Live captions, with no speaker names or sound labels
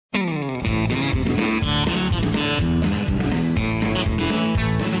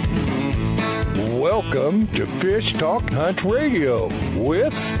Welcome to Fish Talk Hunt Radio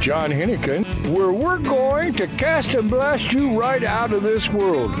with John Hennigan, where we're going to cast and blast you right out of this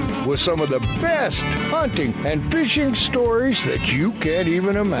world with some of the best hunting and fishing stories that you can't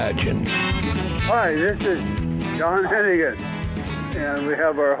even imagine. Hi, this is John Hennigan, and we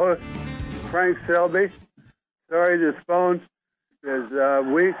have our host, Frank Selby. Sorry this phone is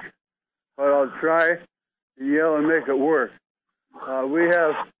weak, but I'll try to yell and make it work. We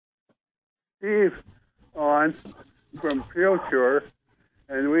have Steve on from ProCure,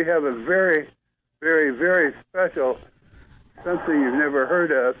 and we have a very, very, very special, something you've never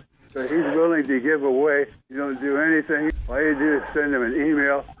heard of, that he's willing to give away. You don't do anything. All you do is send them an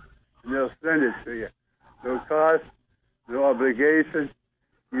email, and they'll send it to you. No cost, no obligation.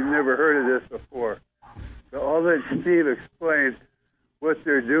 You've never heard of this before. So I'll let Steve explain what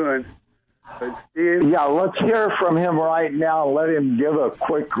they're doing. But Steve? Yeah, let's hear from him right now. Let him give a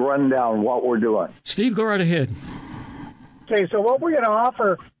quick rundown of what we're doing. Steve, go right ahead. Okay, so what we're going to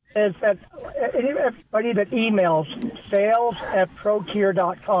offer is that anybody that emails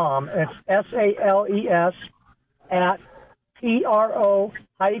sales@procure.com, it's SALES at PRO-CURE.com,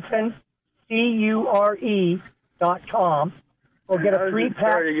 will get a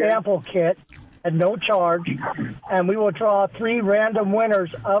 3-pack sample kit at no charge, and we will draw 3 random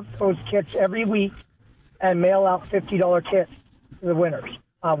winners of those kits every week and mail out $50 kits to the winners.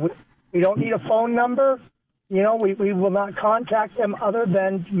 We don't need a phone number. You know, we will not contact them other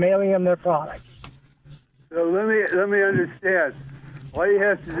than mailing them their product. So let me understand. All you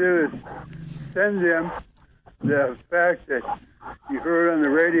have to do is send them the fact that you heard on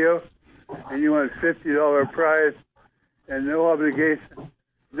the radio and you want a $50 prize and no obligation,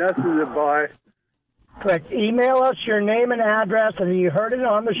 nothing to buy. Correct. Email us your name and address, and you heard it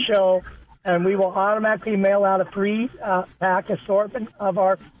on the show, and we will automatically mail out a 3-pack assortment of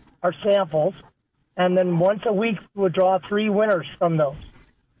our samples. And then once a week, we'll draw 3 winners from those.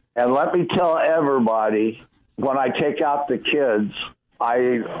 And let me tell everybody, when I take out the kids,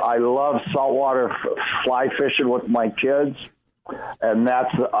 I love saltwater fly fishing with my kids, and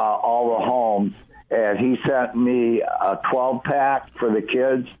that's all the home. And he sent me a 12-pack for the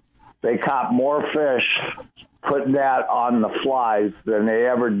kids. They caught more fish putting that on the flies than they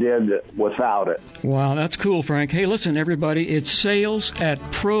ever did without it. Wow, that's cool, Frank. Hey, listen, everybody, it's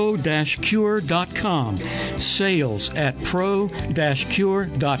sales@pro-cure.com.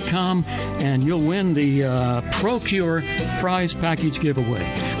 Sales@pro-cure.com, and you'll win the ProCure prize package giveaway.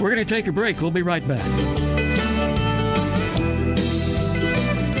 We're going to take a break. We'll be right back.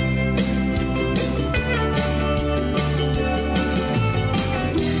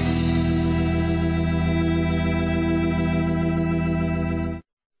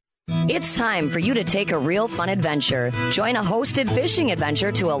 It's time for you to take a real fun adventure. Join a hosted fishing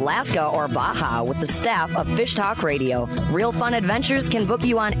adventure to Alaska or Baja with the staff of Fish Talk Radio. Real Fun Adventures can book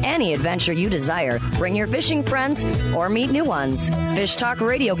you on any adventure you desire. Bring your fishing friends or meet new ones. Fish Talk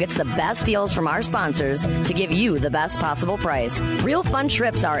Radio gets the best deals from our sponsors to give you the best possible price. Real Fun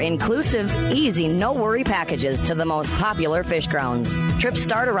trips are inclusive, easy, no-worry packages to the most popular fish grounds. Trips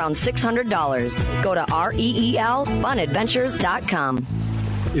start around $600. Go to REELfunadventures.com.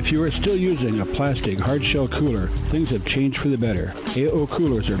 If you are still using a plastic hard-shell cooler, things have changed for the better. AO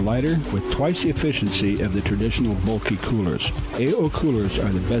coolers are lighter with twice the efficiency of the traditional bulky coolers. AO coolers are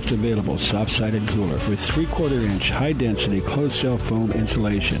the best available soft-sided cooler with 3/4-inch high-density closed-cell foam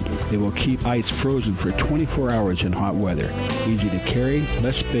insulation. They will keep ice frozen for 24 hours in hot weather. Easy to carry,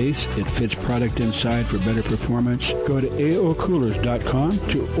 less space, it fits product inside for better performance. Go to AOcoolers.com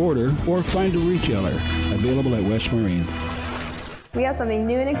to order or find a retailer. Available at West Marine. We have something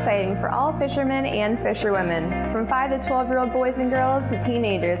new and exciting for all fishermen and fisherwomen, from 5 to 12-year-old boys and girls to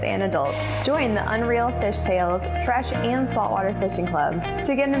teenagers and adults. Join the Unreal Fish Tales Fresh and Saltwater Fishing Club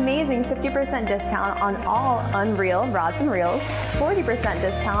to get an amazing 50% discount on all Unreal rods and reels, 40%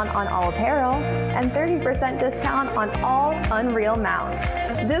 discount on all apparel, and 30% discount on all Unreal mounts.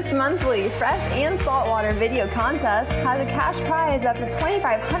 This monthly Fresh and Saltwater video contest has a cash prize up to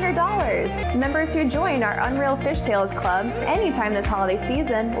 $2,500. Members who join our Unreal Fish Tales Club anytime this holiday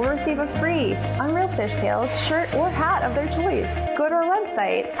season will receive a free Unreal Fish Tales shirt or hat of their choice. Go to our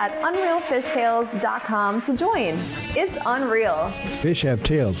website at unrealfishtales.com to join. It's unreal. Fish have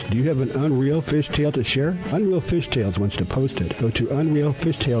tails. Do you have an Unreal Fish Tale to share? Unreal Fish Tales wants to post it. Go to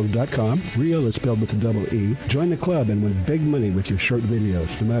unrealfishtales.com. Real is spelled with a double E. Join the club and win big money with your short videos.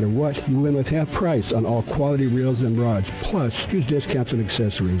 No matter what, you win with half price on all quality reels and rods. Plus, huge discounts and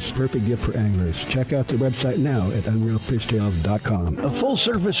accessories. Perfect gift for anglers. Check out the website now at unrealfishtales.com. FishingWorld.com. A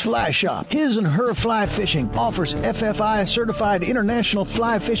full-service fly shop. His and Her Fly Fishing offers FFI certified international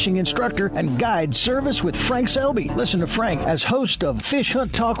fly fishing instructor and guide service with Frank Selby. Listen to Frank as host of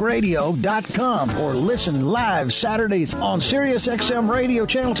FishHuntTalkRadio.com or listen live Saturdays on Sirius XM Radio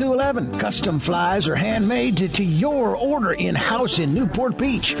Channel 211. Custom flies are handmade to your order in-house in Newport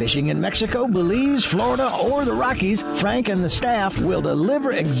Beach. Fishing in Mexico, Belize, Florida, or the Rockies, Frank and the staff will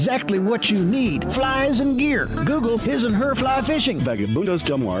deliver exactly what you need. Flies and gear. Google His and Her Fly Fishing. Vagabundos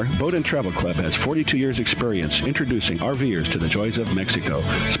Del Mar Boat and Travel Club has 42 years experience introducing RVers to the joys of Mexico.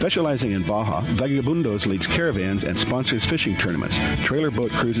 Specializing in Baja, Vagabundos leads caravans and sponsors fishing tournaments, trailer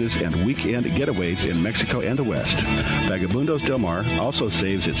boat cruises, and weekend getaways in Mexico and the West. Vagabundos Del Mar also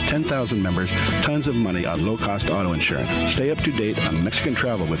saves its 10,000 members tons of money on low-cost auto insurance. Stay up to date on Mexican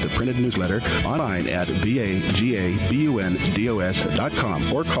travel with the printed newsletter online at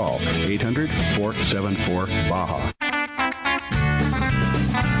vagabundos.com or call 800-474-BAJA.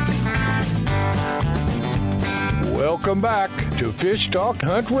 Welcome back to Fish Talk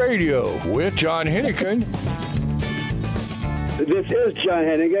Hunt Radio with John Hennigan. This is John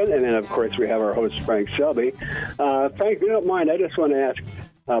Hennigan, and then, of course, we have our host, Frank Selby. Frank, if you don't mind, I just want to ask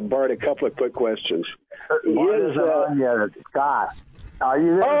Bart a couple of quick questions. Scott. Are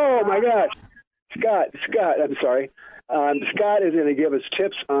you there? Oh, my gosh. Scott, I'm sorry. Scott is going to give us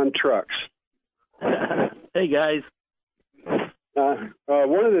tips on trucks. Hey, guys.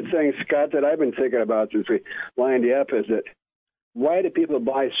 One of the things, Scott, that I've been thinking about since we lined you up is that why do people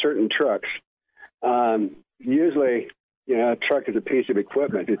buy certain trucks? Usually, a truck is a piece of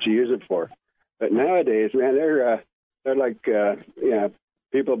equipment that you use it for. But nowadays, man, they're like,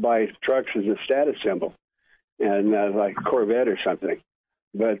 people buy trucks as a status symbol, and like Corvette or something.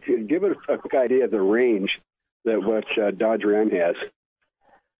 But give us a quick idea of the range that what Dodge Ram has.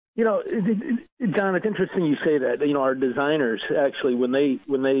 John, it's interesting you say that. Our designers actually, when they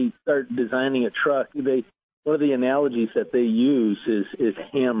start designing a truck, one of the analogies that they use is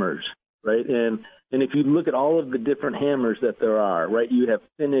hammers, right? And if you look at all of the different hammers that there are, right, you have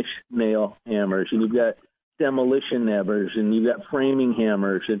finish nail hammers, and you've got demolition hammers, and you've got framing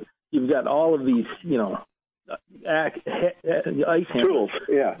hammers, and you've got all of these, ice hammers. Tools,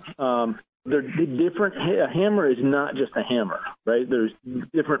 yeah. They're different. A hammer is not just a hammer, right? There's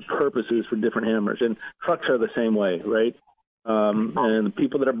different purposes for different hammers, and trucks are the same way, right? And the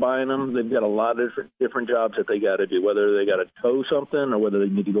people that are buying them, they've got a lot of different jobs that they got to do, whether they got to tow something or whether they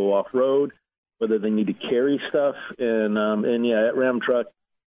need to go off-road, whether they need to carry stuff. And at Ram Truck,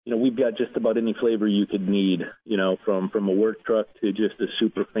 we've got just about any flavor you could need, from a work truck to just a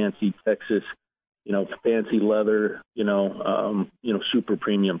super fancy Texas, fancy leather, super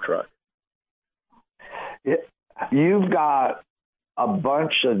premium truck. You've got a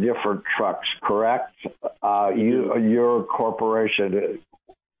bunch of different trucks, correct? Your corporation.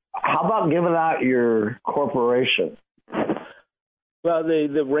 How about giving out your corporation? Well,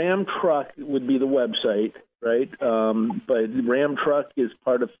 the Ram Truck would be the website, right? But Ram Truck is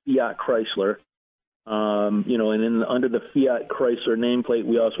part of Fiat Chrysler. And under the Fiat Chrysler nameplate,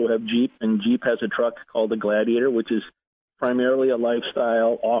 we also have Jeep, and Jeep has a truck called the Gladiator, which is primarily a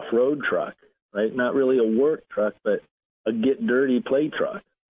lifestyle off-road truck. Right, not really a work truck, but a get dirty play truck.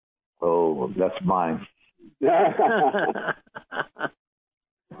 Oh, that's mine. Ram.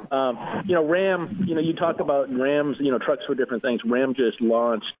 You talk about Rams. Trucks for different things. Ram just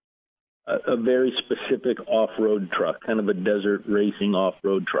launched a very specific off-road truck, kind of a desert racing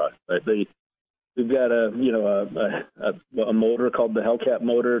off-road truck. But we've got a motor called the Hellcat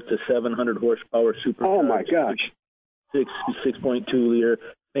motor. It's a 700 horsepower super. Oh my gosh! 6.2 liter.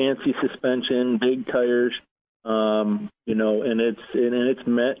 Fancy suspension, big tires, and it's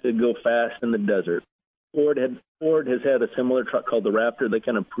meant to go fast in the desert. Ford has had a similar truck called the Raptor. They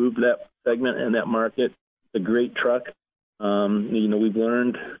kind of proved that segment and that market. It's a great truck. We've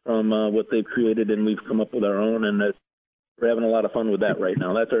learned from what they've created, and we've come up with our own, and we're having a lot of fun with that right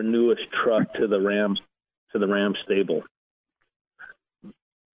now. That's our newest truck to the Ram stable.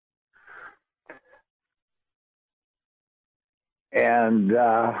 And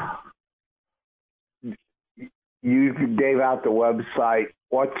you gave out the website.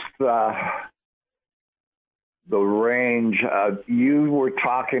 What's the range? You were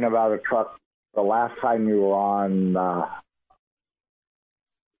talking about a truck the last time you were on.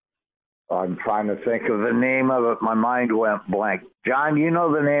 I'm trying to think of the name of it. My mind went blank. John, you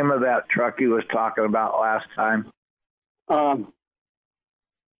know the name of that truck he was talking about last time? Well,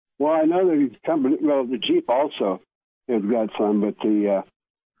 I know that the Jeep also has got some, but that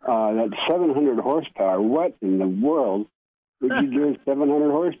 700 horsepower, what in the world would you do with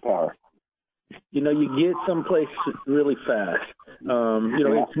 700 horsepower? you get someplace really fast.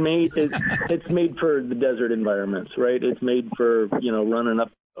 It's made for the desert environments, right? It's made for, running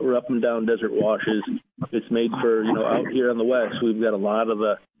up and down desert washes. It's made for, out here on the west, we've got a lot of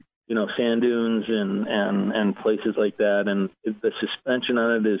the, sand dunes and places like that. And the suspension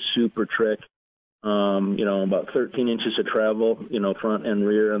on it is super trick. About 13 inches of travel, front and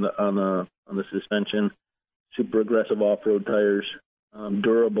rear on the suspension. Super aggressive off-road tires,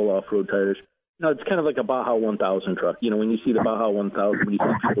 durable off-road tires. It's kind of like a Baja 1000 truck. When you see the Baja 1000, when you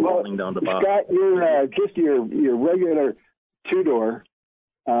see people rolling down the Baja. Scott, just your regular two-door,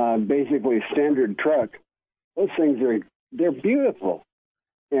 basically standard truck. Those things they're beautiful,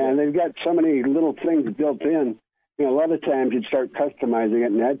 and they've got so many little things built in. A lot of times you'd start customizing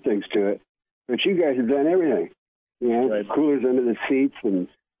it and add things to it, but you guys have done everything. Right. Coolers under the seats, and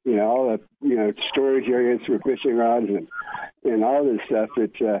all the storage areas for fishing rods and all this stuff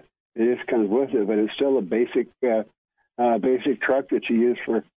that. It just comes with it, but it's still a basic truck that you use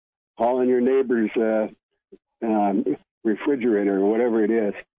for hauling your neighbor's refrigerator or whatever it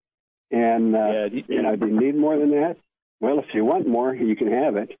is. And do you need more than that? Well, if you want more, you can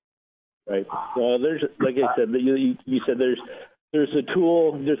have it. Right. Well, there's, like I said, you said there's a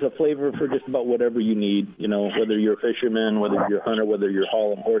tool, there's a flavor for just about whatever you need. Whether you're a fisherman, whether you're a hunter, whether you're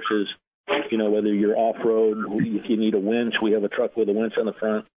hauling horses, whether you're off-road. If you need a winch, we have a truck with a winch on the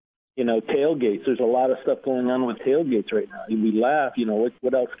front. Tailgates. There's a lot of stuff going on with tailgates right now. We laugh,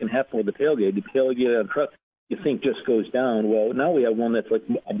 what else can happen with the tailgate? The tailgate on a truck, you think just goes down. Well, now we have one that's like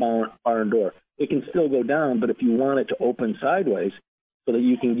a barn door. It can still go down, but if you want it to open sideways so that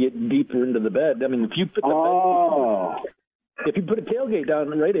you can get deeper into the bed, if you put if you put a tailgate down,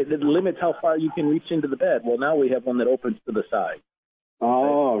 right, it limits how far you can reach into the bed. Well, now we have one that opens to the side.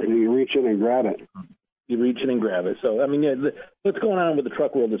 Oh, so you reach in and grab it. You reach in and grab it. So, what's going on with the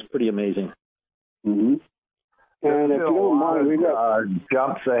truck world is pretty amazing. Mm-hmm. And if you don't mind, we got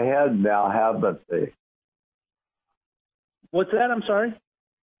jumps ahead now, haven't they? What's that? I'm sorry?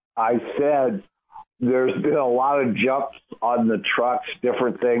 I said there's been a lot of jumps on the trucks,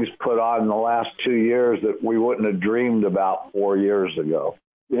 different things put on in the last 2 years that we wouldn't have dreamed about 4 years ago.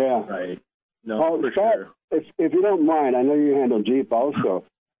 Yeah. Right. No, for Scott, sure. If you don't mind, I know you handle Jeep also.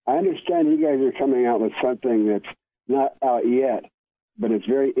 I understand you guys are coming out with something that's not out yet, but it's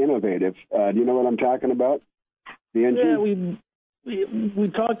very innovative. Do you know what I'm talking about? The engine? Yeah, we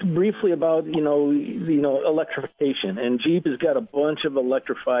talked briefly about electrification, and Jeep has got a bunch of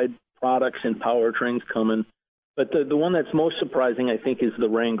electrified products and powertrains coming. But the one that's most surprising, I think, is the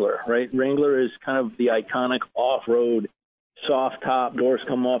Wrangler. Right? Wrangler is kind of the iconic off-road soft top. Doors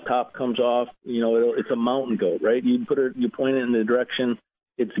come off, top comes off. It's a mountain goat, right? You point it in the direction.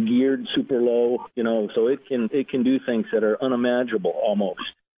 It's geared super low, so it can do things that are unimaginable almost.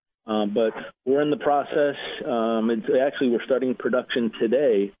 But we're in the process. We're starting production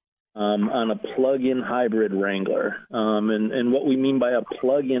today on a plug-in hybrid Wrangler. And what we mean by a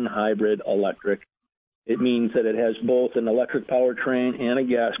plug-in hybrid electric, it means that it has both an electric powertrain and a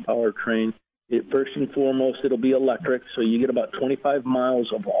gas powertrain. First and foremost, it'll be electric, so you get about 25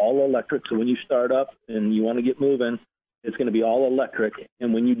 miles of all electric. So when you start up and you want to get moving, it's going to be all electric,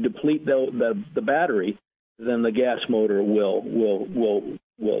 and when you deplete the battery, then the gas motor will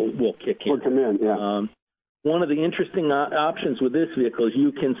kick in. Will come in, yeah. One of the interesting options with this vehicle is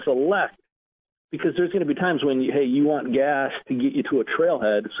you can select, because there's going to be times when you want gas to get you to a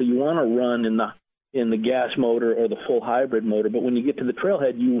trailhead, so you want to run in the gas motor or the full hybrid motor, but when you get to the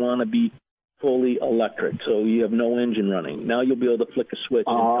trailhead, you want to be fully electric, so you have no engine running. Now you'll be able to flick a switch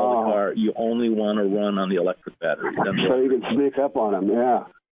and tell the car you only want to run on the electric battery. So you can sneak up on them, yeah.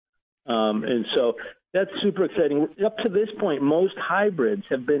 And so that's super exciting. Up to this point, most hybrids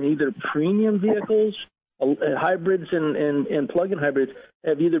have been either premium vehicles, hybrids and plug-in hybrids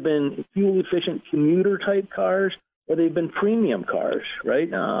have either been fuel-efficient commuter-type cars, or they've been premium cars,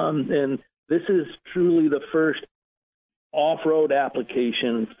 right? And this is truly the first off-road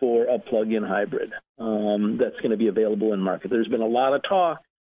application for a plug-in hybrid that's going to be available in market. There's been a lot of talk.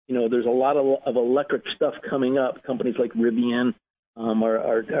 There's a lot of electric stuff coming up. Companies like Rivian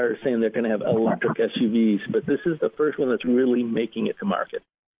are saying they're going to have electric SUVs, but this is the first one that's really making it to market.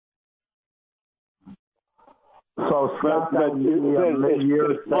 So it's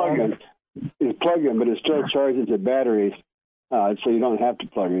plug-in, but it still charges the batteries, so you don't have to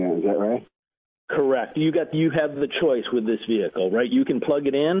plug it in. Is that right? Correct. You have the choice with this vehicle, right? You can plug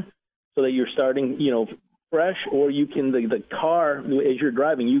it in so that you're starting, fresh, or you can the car as you're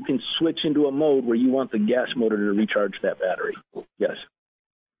driving, you can switch into a mode where you want the gas motor to recharge that battery. Yes.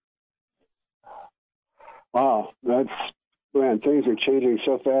 Wow, things are changing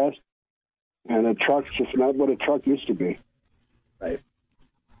so fast. And a truck's just not what a truck used to be. Right.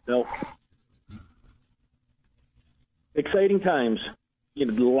 No. Exciting times.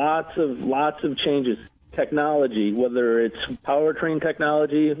 Lots of changes. Technology, whether it's powertrain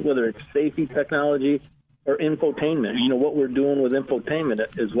technology, whether it's safety technology, or infotainment. What we're doing with infotainment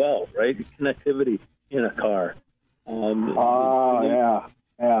as well, right? Connectivity in a car. Yeah.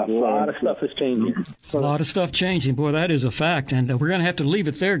 A lot of stuff is changing. A lot of stuff changing. Boy, that is a fact. And we're going to have to leave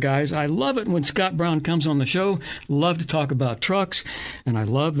it there, guys. I love it when Scott Brown comes on the show. Love to talk about trucks. And I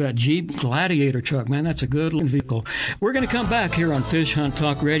love that Jeep Gladiator truck. Man, that's a good vehicle. We're going to come back here on Fish Hunt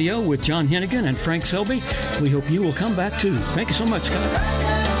Talk Radio with John Hennigan and Frank Selby. We hope you will come back, too. Thank you so much, Scott.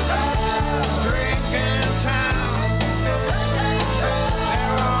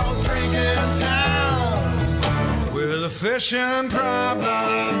 Fishing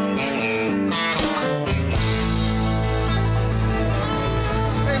problem.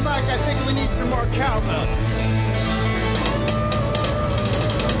 Hey, Mike, I think we need some more cowbell.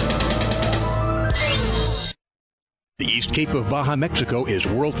 The East Cape of Baja, Mexico is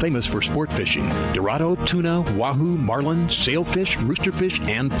world famous for sport fishing. Dorado, tuna, wahoo, marlin, sailfish, roosterfish,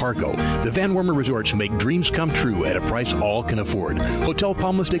 and pargo. The Van Wormer Resorts make dreams come true at a price all can afford. Hotel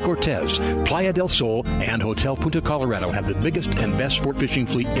Palmas de Cortez, Playa del Sol, and Hotel Punta Colorado have the biggest and best sport fishing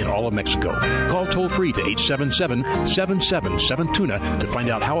fleet in all of Mexico. Call toll-free to 877-777-TUNA to find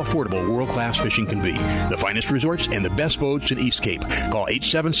out how affordable world-class fishing can be. The finest resorts and the best boats in East Cape. Call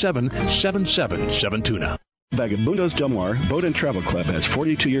 877-777-TUNA. Vagabundos Del Mar Boat and Travel Club has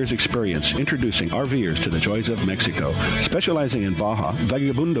 42 years experience introducing RVers to the joys of Mexico. Specializing in Baja,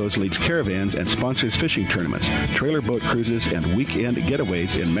 Vagabundos leads caravans and sponsors fishing tournaments, trailer boat cruises, and weekend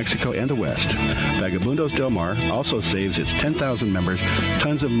getaways in Mexico and the West. Vagabundos Del Mar also saves its 10,000 members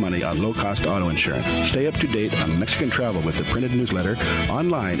tons of money on low-cost auto insurance. Stay up to date on Mexican travel with the printed newsletter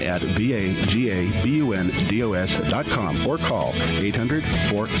online at vagabundos.com or call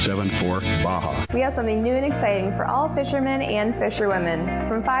 800-474-BAJA. We have something new and exciting for all fishermen and fisherwomen,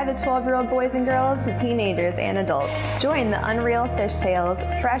 from 5 to 12-year-old boys and girls to teenagers and adults. Join the Unreal Fish Tales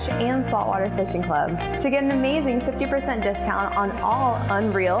Fresh and Saltwater Fishing Club to get an amazing 50% discount on all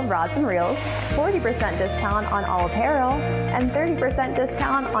Unreal rods and reels, 40% discount on all apparel, and 30%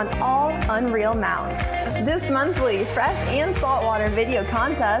 discount on all Unreal mounts. This monthly Fresh and Saltwater video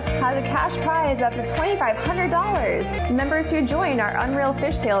contest has a cash prize up to $2,500. Members who join our Unreal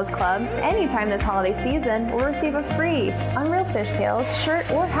Fish Tales Club anytime this holiday season will receive a free Unreal Fish Tales shirt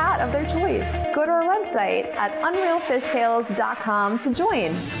or hat of their choice. Go to our website at unrealfishtales.com to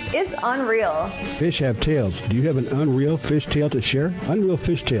join. It's unreal. Fish have tails. Do you have an Unreal Fish Tale to share? Unreal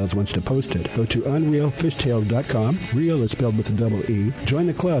Fish Tales wants to post it. Go to unrealfishtales.com. Real is spelled with a double E. Join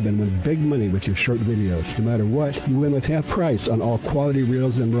the club and win big money with your short videos. No matter what, you win with half price on all quality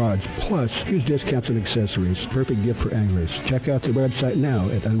reels and rods, plus huge discounts and accessories. Perfect gift for anglers. Check out the website now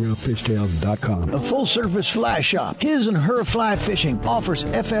at unrealfishtales.com. A full-service fly shop, His and Her Fly Fishing, offers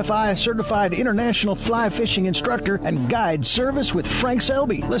FFI certified international fly fishing instructor and guide service with Frank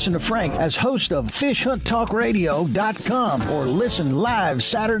Selby. Listen to Frank as host of FishHuntTalkRadio.com or listen live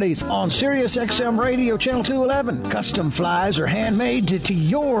Saturdays on Sirius XM Radio Channel 211. Custom flies are handmade to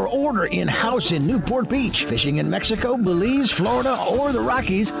your order in-house in Newport Beach. Fishing in Mexico, Belize, Florida, or the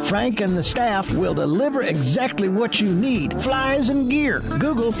Rockies, Frank and the staff will deliver exactly what you need. Flies and gear.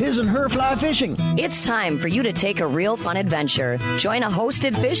 Google His and Her Fly Fishing. It's time for you to take a real fun adventure. Join a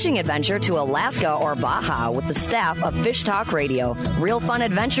hosted fishing adventure to Alaska or Baja with the staff of Fish Talk Radio. Real Fun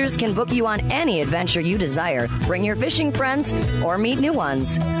Adventures can book you on any adventure you desire. Bring your fishing friends or meet new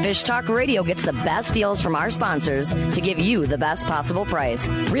ones. Fish Talk Radio gets the best deals from our sponsors to give you the best possible price.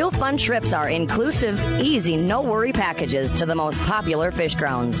 Real Fun trips are inclusive, easy, no-worry packages to the most popular fish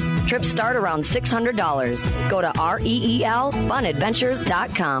grounds. Trips start around $600. Go to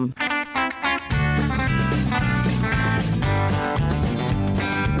REELFunadventures.com.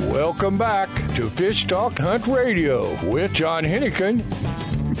 Welcome back to Fish Talk Hunt Radio with John Hennigan.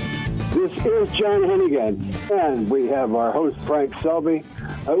 This is John Hennigan, and we have our host, Frank Selby.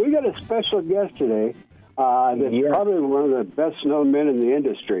 We got a special guest today that's probably one of the best-known men in the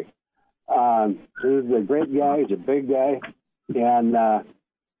industry. He's a great guy. He's a big guy. And,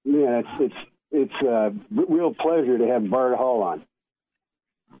 it's a real pleasure to have Bart Hall on.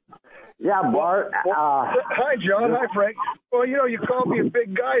 Yeah, Bart. Hi, John. Hi, Frank. Well, you call me a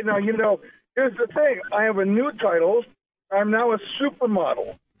big guy. Now, here's the thing. I have a new title. I'm now a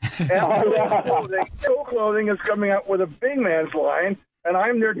supermodel. And Clothing is coming out with a big man's line, and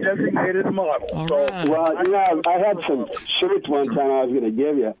I'm their designated model. So, well, I had some shirts one time I was going to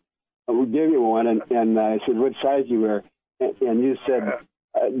give you. I would give you one, and I said, what size you wear? And you said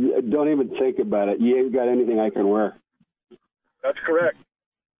don't even think about it. You ain't got anything I can wear. That's correct.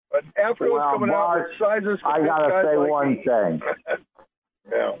 But after what's coming Mark, out with sizes, I gotta say one thing.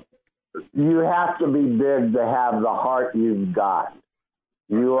 Yeah. You have to be big to have the heart you've got.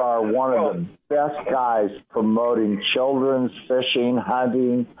 You are one of the best guys promoting children's fishing,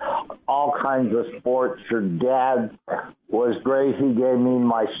 hunting, all kinds of sports. Your dad was great. He gave me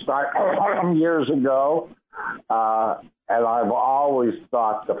my start years ago. And I've always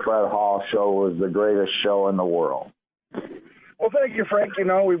thought the Fred Hall Show was the greatest show in the world. Well, thank you, Frank. You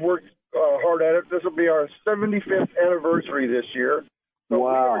know, we've worked hard at it. This will be our 75th anniversary this year. So we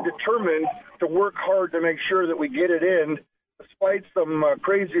are determined to work hard to make sure that we get it in, despite some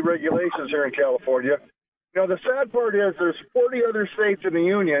crazy regulations here in California. You know, the sad part is there's 40 other states in the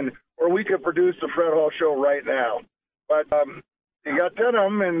union where we could produce the Fred Hall Show right now. But you got 10 of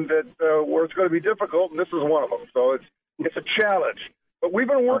them, and where it's going to be difficult, and this is one of them. So it's a challenge. But we've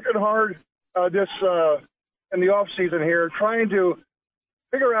been working hard in the off season here, trying to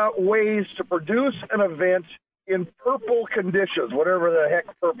figure out ways to produce an event in purple conditions, whatever the heck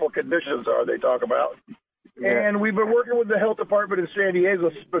purple conditions are they talk about. Yeah. And we've been working with the health department in San Diego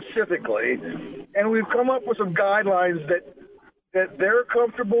specifically, and we've come up with some guidelines that they're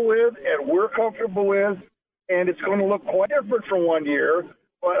comfortable with and we're comfortable with, and it's going to look quite different from one year,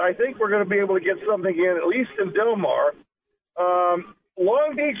 but I think we're going to be able to get something in, at least in Del Mar.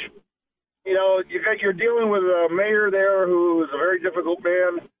 Long Beach, you know, you're dealing with a mayor there who is a very difficult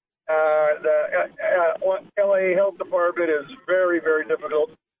man. The LA Health Department is very, very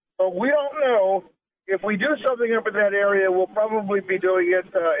difficult. But we don't know. If we do something up in that area, we'll probably be doing it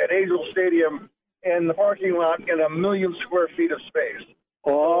at Angel Stadium in the parking lot in 1 million square feet of space.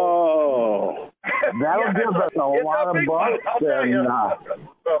 Oh, that'll give us a lot of bucks.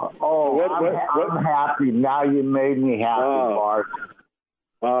 I'm happy. Now you made me happy, Mark.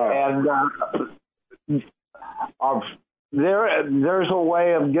 And there's a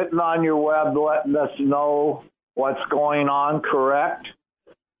way of getting on your web, letting us know what's going on, correct?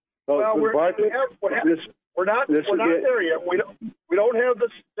 Well, we're not there yet. We don't have the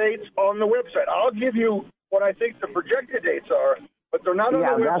dates on the website. I'll give you what I think the projected dates are, but they're not on the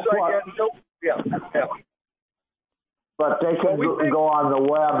website yet until But they can go on the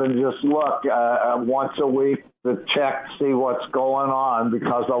web and just look once a week to check, see what's going on,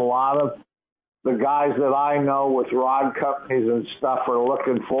 because a lot of the guys that I know with rod companies and stuff are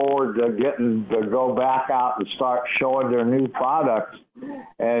looking forward to getting to go back out and start showing their new products.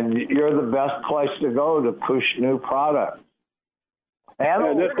 And you're the best place to go to push new products. And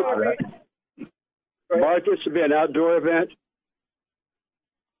Mark, this will be an outdoor event?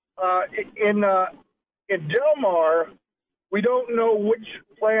 In Del Mar, we don't know which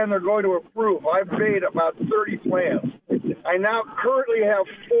plan they're going to approve. I've made about 30 plans. I now currently have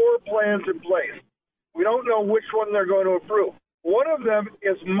 4 plans in place. We don't know which one they're going to approve. One of them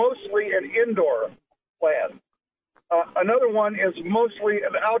is mostly an indoor plan. Another one is mostly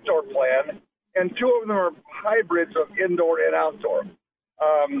an outdoor plan, and 2 of them are hybrids of indoor and outdoor.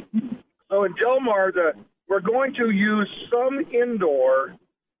 So in Del Mar, we're going to use some indoor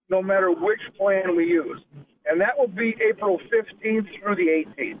no matter which plan we use. And that will be April 15th through the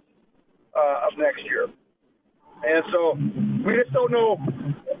 18th of next year. And so we just don't know.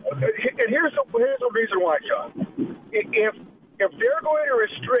 And here's the reason why, John. If they're going to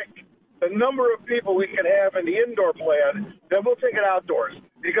restrict the number of people we can have in the indoor plan, then we'll take it outdoors,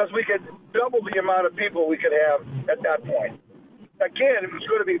 because we could double the amount of people we could have at that point. Again, it's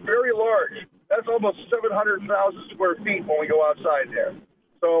going to be very large. That's almost 700,000 square feet when we go outside there.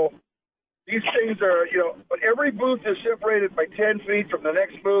 So these things are, but every booth is separated by 10 feet from the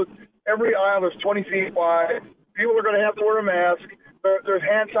next booth. Every aisle is 20 feet wide. People are going to have to wear a mask. There's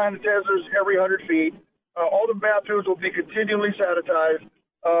hand sanitizers every 100 feet. All the bathrooms will be continually sanitized.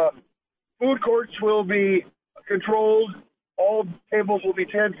 Food courts will be controlled. All tables will be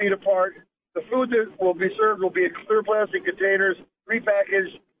 10 feet apart. The food that will be served will be in clear plastic containers,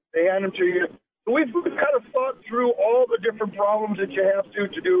 prepackaged. They hand them to you. So we've kind of thought through all the different problems that you have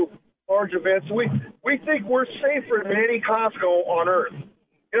to do large events. We think we're safer than any Costco on earth.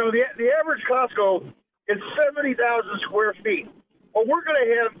 The average Costco is 70,000 square feet. Well, we're going to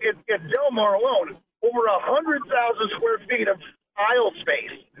have in Del Mar alone over 100,000 square feet of aisle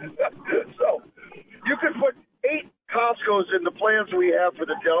space. So you could put 8 Costcos in the plans we have for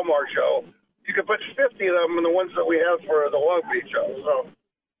the Del Mar show. You could put 50 of them in the ones that we have for the Long Beach show. So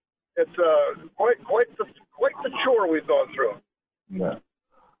it's quite the chore we've gone through.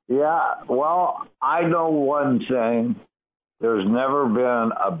 Yeah. Well, I know one thing. There's never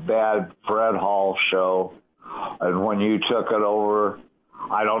been a bad Fred Hall show. And when you took it over,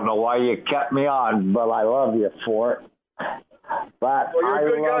 I don't know why you kept me on, but I love you for it. But I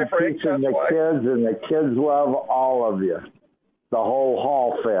love teaching the kids, and the kids love all of you, the whole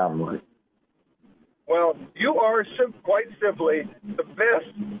Hall family. Well, you are quite simply the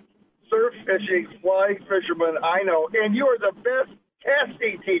best surf fishing fly fisherman I know, and you are the best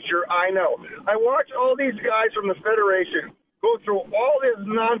casting teacher I know. I watch all these guys from the Federation go through all this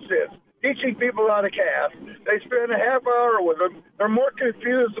nonsense, teaching people how to cast. They spend a half hour with them. They're more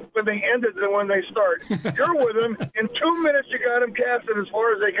confused when they end it than when they start. You're with them. In 2 minutes, you got them casted as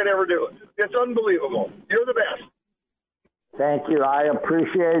far as they can ever do it. It's unbelievable. You're the best. Thank you. I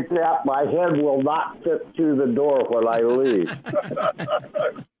appreciate that. My head will not fit through the door when I leave.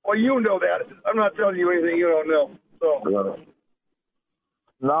 Well, you know that. I'm not telling you anything you don't know. So.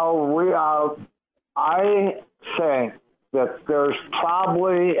 No, I think that there's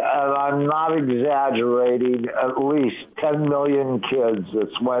probably, and I'm not exaggerating, at least 10 million kids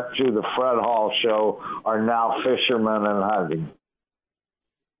that went through the Fred Hall show are now fishermen and hunting.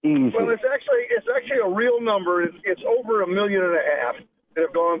 Easy. Well, it's actually a real number. It's over 1.5 million that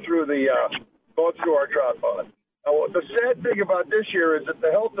have gone through our trout pond. Now, the sad thing about this year is that the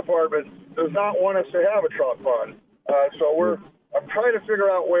health department does not want us to have a trout pond. So I'm trying to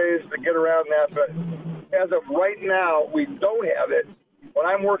figure out ways to get around that, but as of right now, we don't have it. But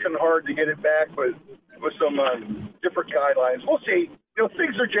I'm working hard to get it back with some different guidelines. We'll see.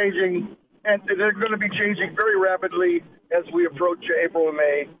 Things are changing, and they're going to be changing very rapidly as we approach April and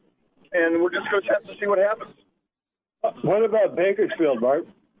May, and we're just going to have to see what happens. What about Bakersfield, Bart?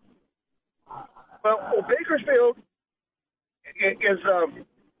 Well, Bakersfield is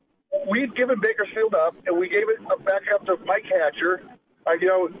we've given Bakersfield up, and we gave it back up to Mike Hatcher.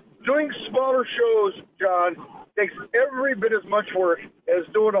 Doing smaller shows, John, takes every bit as much work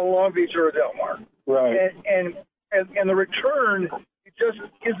as doing a Long Beach or a Del Mar. Right. And the return just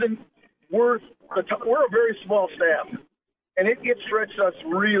isn't worth we're a very small staff, and it stretched us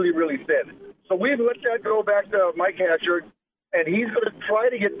really, really thin. So we've let that go back to Mike Hatcher, and he's going to try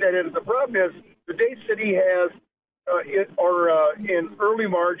to get that in. The problem is the dates that he has are in early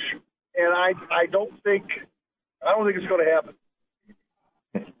March, and I don't think it's going to happen.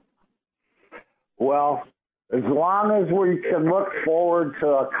 Well, as long as we can look forward to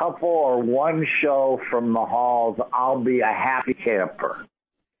a couple or one show from the halls, I'll be a happy camper.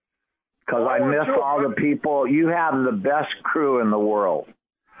 Because I miss all the people. You have the best crew in the world.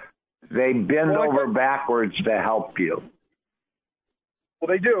 They bend over backwards to help you. Well,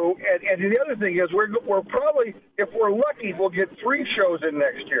 they do. And the other thing is we're probably, if we're lucky, we'll get 3 shows in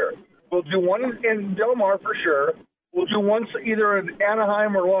next year. We'll do one in Del Mar for sure. We'll do one either in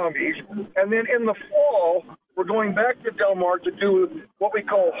Anaheim or Long Beach. And then in the fall, we're going back to Del Mar to do what we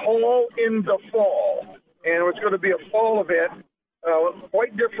call Hall in the Fall. And it's going to be a fall event,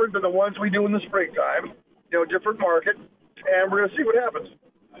 quite different than the ones we do in the springtime, different market. And we're going to see what happens.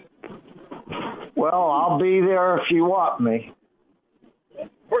 Well, I'll be there if you want me. Of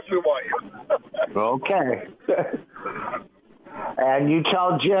course we want you. Okay. And you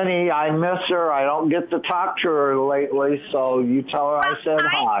tell Jenny I miss her. I don't get to talk to her lately, so you tell her I said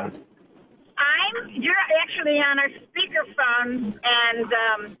hi. You're actually on our speakerphone,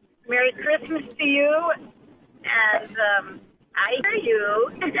 and Merry Christmas to you, and I hear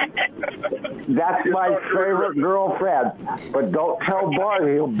you. That's my favorite girlfriend, but don't tell Bart,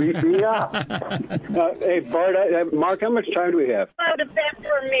 he'll beat me up. Hey, Bart, Mark, how much time do we have? Oh, the best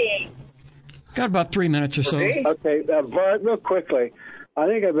for me. Got about 3 minutes or so. Okay, Bart, real quickly. I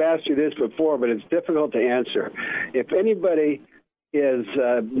think I've asked you this before, but it's difficult to answer. If anybody is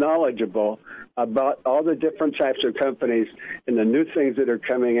knowledgeable about all the different types of companies and the new things that are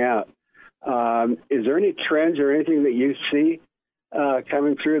coming out, is there any trends or anything that you see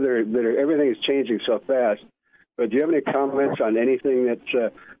coming through that everything is changing so fast? But do you have any comments on anything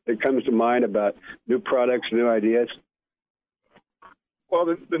that comes to mind about new products, new ideas? Well,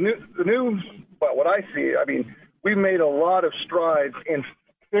 the new what I see, I mean, we've made a lot of strides in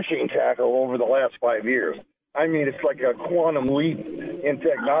fishing tackle over the last 5 years. I mean, it's like a quantum leap in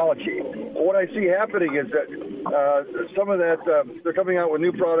technology. What I see happening is that some of that, they're coming out with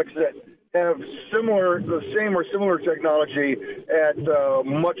new products that have the same or similar technology at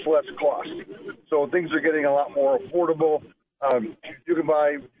much less cost. So things are getting a lot more affordable. You can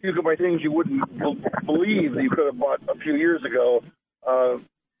buy things you wouldn't believe that you could have bought a few years ago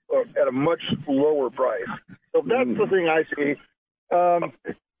at a much lower price. So that's the thing I see.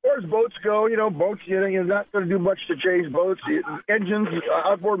 As far as boats go, boats, you're not going to do much to change boats. Engines,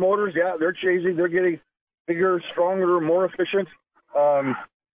 outboard motors, yeah, they're changing. They're getting bigger, stronger, more efficient.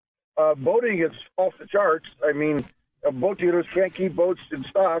 Boating is off the charts. I mean, boat dealers can't keep boats in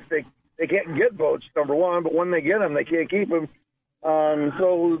stock. They can't get boats, number one, but when they get them, they can't keep them.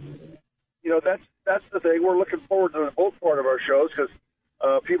 So, that's the thing. We're looking forward to the boat part of our shows because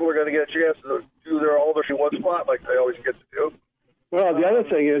people are going to get a chance to do their all their one spot like they always get to do. Well, the other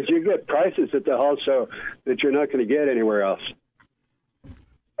thing is you get prices at the hull show that you're not going to get anywhere else.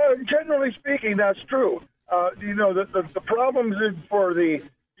 Generally speaking, that's true. The problems for the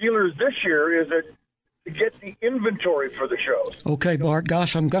dealers this year is that to get the inventory for the shows. Okay, Bart,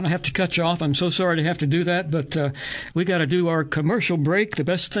 gosh, I'm going to have to cut you off. I'm so sorry to have to do that, but we got to do our commercial break. The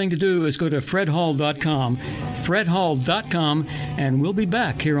best thing to do is go to fredhall.com, fredhall.com, and we'll be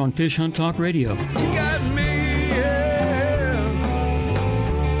back here on Fish Hunt Talk Radio. You got me, yeah.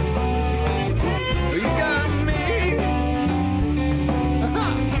 You got me.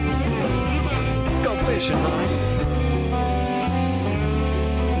 Let's go fishing, honey.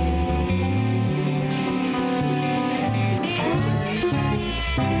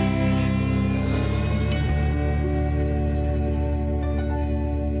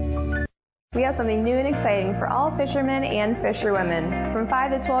 We have something new and exciting for all fishermen and fisherwomen, from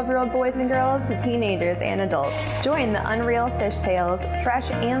 5 to 12-year-old boys and girls to teenagers and adults. Join the Unreal Fish Tales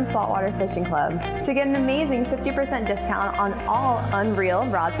Fresh and Saltwater Fishing Club to get an amazing 50% discount on all Unreal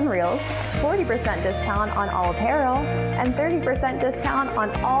rods and reels, 40% discount on all apparel, and 30% discount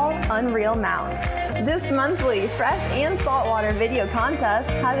on all Unreal mounts. This monthly Fresh and Saltwater video contest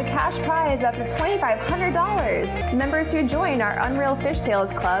has a cash prize up to $2,500. Members who join our Unreal Fish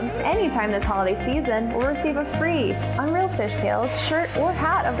Tales Club anytime this holiday season will receive a free Unreal Fish Tales shirt or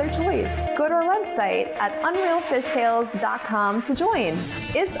hat of their choice. Go to our website at unrealfishtales.com to join.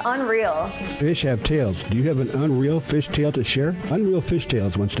 It's unreal. Fish have tails. Do you have an Unreal Fish Tale to share? Unreal Fish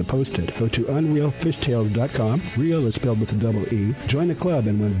Tales wants to post it. Go to unrealfishtales.com. Real is spelled with a double E. Join the club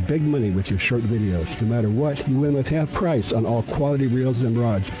and win big money with your short videos. No matter what, you win with half price on all quality reels and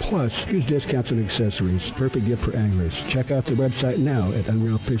rods, plus huge discounts and accessories. Perfect gift for anglers. Check out the website now at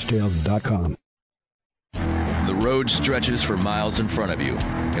unrealfishtales.com. The road stretches for miles in front of you,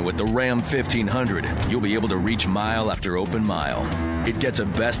 and with the Ram 1500, you'll be able to reach mile after open mile. It gets a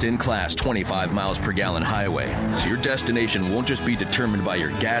best-in-class 25 miles per gallon highway, so your destination won't just be determined by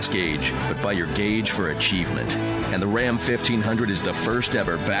your gas gauge, but by your gauge for achievement. And the Ram 1500 is the first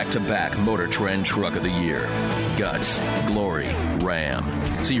ever back-to-back Motor Trend Truck of the Year. Guts, glory,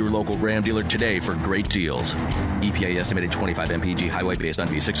 Ram. See your local Ram dealer today for great deals. EPA estimated 25 mpg highway based on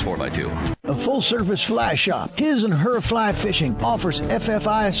V6 4x2. A full-service fly shop, His and Her Fly Fishing, offers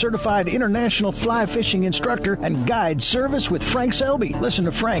FFI-certified international fly fishing instructor and guide service with Frank Selby. Listen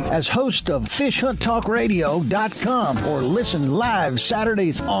to Frank as host of FishHuntTalkRadio.com or listen live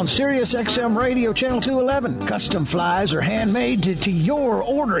Saturdays on SiriusXM Radio Channel 211. Custom flies are handmade to your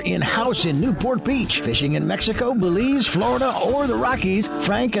order in-house in Newport Beach. Fishing in Mexico, Belize, Florida, or the Rockies,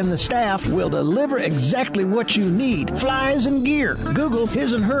 Frank and the staff will deliver exactly what you need. Flies and gear. Google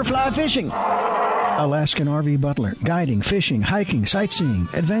His and Her Fly Fishing. Alaskan RV Butler. Guiding, fishing, hiking, sightseeing,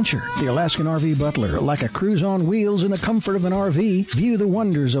 adventure. The Alaskan RV Butler. Like a cruise on wheels in the comfort of an RV, view the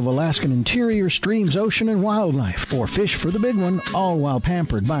wonders of Alaskan interior, streams, ocean, and wildlife. Or fish for the big one, all while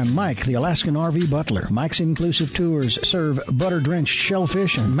pampered by Mike, the Alaskan RV Butler. Mike's inclusive tours serve butter-drenched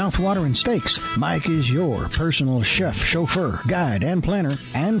shellfish and mouth-watering steaks. Mike is your personal chef, chauffeur, guide, and planner.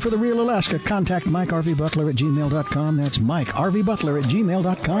 And for the real Alaska, contact MikeRVButler@gmail.com. That's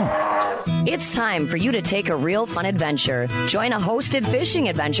MikeRVButler@gmail.com. It's time for you to take a real fun adventure. Join a hosted fishing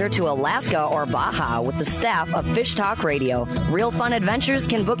adventure to Alaska or Baja with the staff of Fish Talk Radio. Real Fun Adventures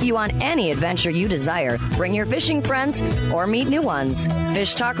can book you on any adventure you desire. Bring your fishing friends or meet new ones.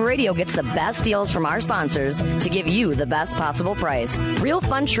 Fish Talk Radio gets the best deals from our sponsors to give you the best possible price. Real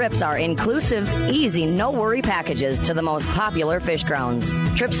Fun trips are inclusive, easy, no-worry packages to the most popular fish grounds.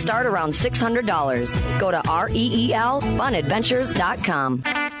 Trips start around $600. Go to REELFunadventures.com.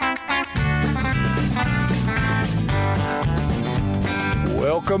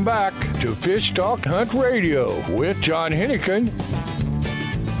 Welcome back to Fish Talk Hunt Radio with John Hennigan.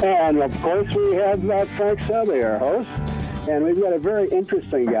 And, of course, we have Frank Selby, our host. And we've got a very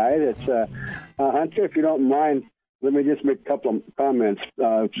interesting guy that's Hunter, if you don't mind, let me just make a couple of comments.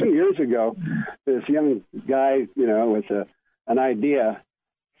 2 years ago, this young guy, with an idea,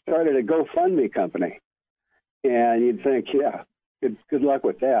 started a GoFundMe company. And you'd think, yeah, good luck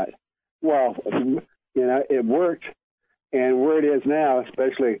with that. Well, it worked. And where it is now,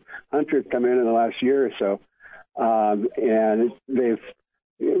 especially hunters come in the last year or so, and they've,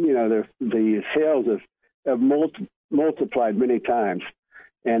 the sales have multiplied many times.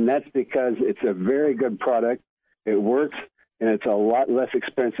 And that's because it's a very good product. It works, and it's a lot less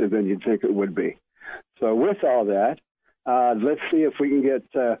expensive than you'd think it would be. So with all that, let's see if we can get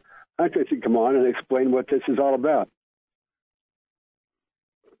Hunter to come on and explain what this is all about.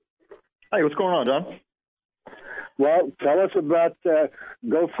 Hey, what's going on, John? Well, tell us about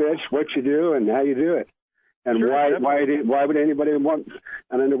Go Fish, what you do, and how you do it, and Sure, why would anybody want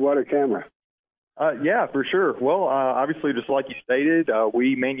an underwater camera? Yeah, for sure. Well, obviously, just like you stated,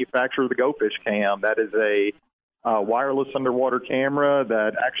 we manufacture the Go Fish Cam. That is a wireless underwater camera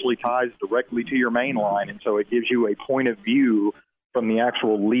that actually ties directly to your main line, and so it gives you a point of view from the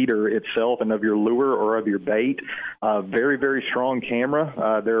actual leader itself and of your lure or of your bait. Very, very strong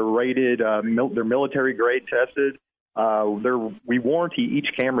camera. They're rated, they're military grade tested. We warranty each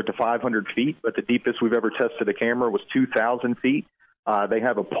camera to 500 feet, but the deepest we've ever tested a camera was 2,000 feet. They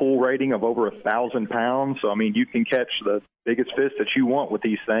have a pull rating of over 1,000 pounds. So, I mean, you can catch the biggest fish that you want with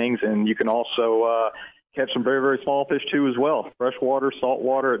these things, and you can also catch some very, very small fish too as well. Freshwater,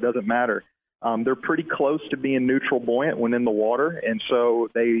 saltwater, it doesn't matter. They're pretty close to being neutral buoyant when in the water, and so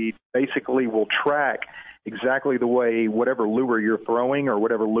they basically will track exactly the way whatever lure you're throwing or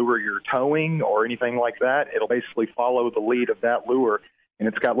whatever lure you're towing or anything like that. It'll basically follow the lead of that lure, and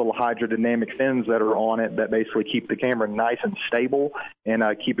it's got little hydrodynamic fins that are on it that basically keep the camera nice and stable and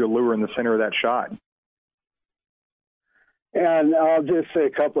keep your lure in the center of that shot. And I'll just say a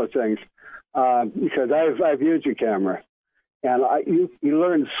couple of things because I've used your camera, and you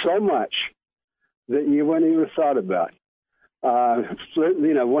learn so much that you wouldn't even have thought about.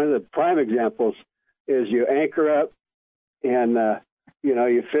 One of the prime examples is you anchor up and,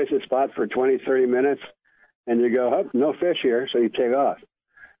 you fish a spot for 20, 30 minutes and you go, oh, no fish here, so you take off.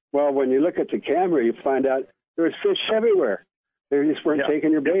 Well, when you look at the camera, you find out there's fish everywhere. They just weren't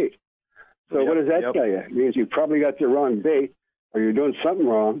taking your bait. So what does that tell you? It means you probably got the wrong bait or you're doing something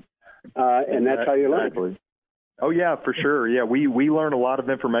wrong, and that's how you learn. Oh, yeah, for sure. Yeah, we learned a lot of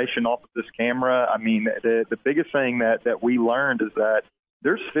information off of this camera. I mean, the biggest thing that we learned is that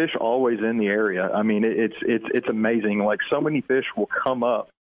there's fish always in the area. I mean, it's amazing. Like, so many fish will come up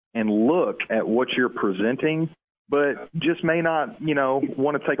and look at what you're presenting, but just may not,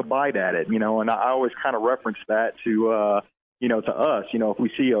 want to take a bite at it, and I always kind of reference that to us, if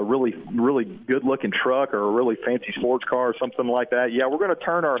we see a really, really good-looking truck or a really fancy sports car or something like that, yeah, we're going to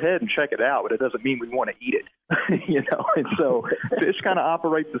turn our head and check it out, but it doesn't mean we want to eat it, And so fish kind of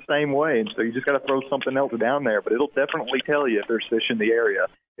operate the same way, and so you just got to throw something else down there, but it'll definitely tell you if there's fish in the area.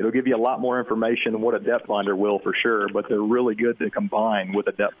 It'll give you a lot more information than what a depth finder will for sure, but they're really good to combine with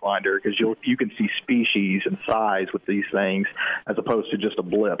a depth finder because you can see species and size with these things as opposed to just a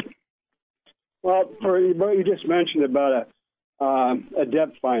blip. Well, for what you just mentioned about a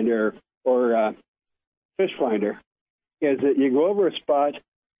depth finder or a fish finder is that you go over a spot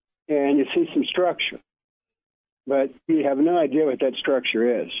and you see some structure, but you have no idea what that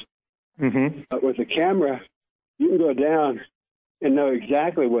structure is. Mm-hmm. But with a camera, you can go down and know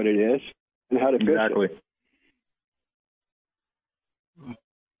exactly what it is and how to fish it.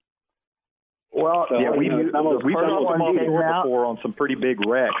 Well, so, yeah, we've done some before on some pretty big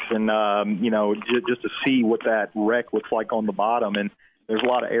wrecks, and just to see what that wreck looks like on the bottom. And there's a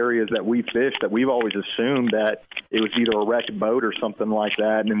lot of areas that we fish that we've always assumed that it was either a wrecked boat or something like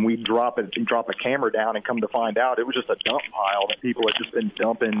that, and then we drop a camera down and come to find out it was just a dump pile that people had just been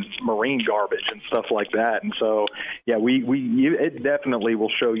dumping marine garbage and stuff like that. And so, yeah, it definitely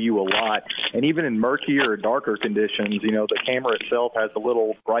will show you a lot. And even in murkier or darker conditions, the camera itself has a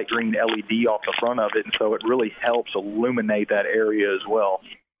little bright green LED off the front of it, and so it really helps illuminate that area as well.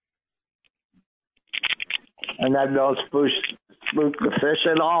 And that does spook the fish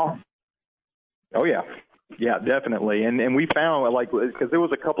at all? Oh, yeah. Yeah, definitely. And we found, because there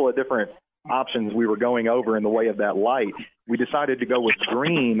was a couple of different options we were going over in the way of that light, we decided to go with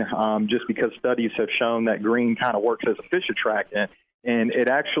green just because studies have shown that green kind of works as a fish attractant. And it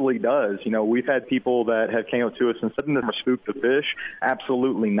actually does. We've had people that have came up to us and said that they spooked the fish.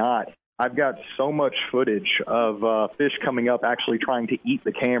 Absolutely not. I've got so much footage of fish coming up actually trying to eat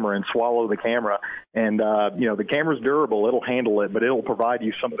the camera and swallow the camera. And, the camera's durable. It'll handle it, but it'll provide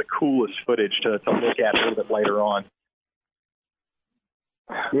you some of the coolest footage to look at a little bit later on.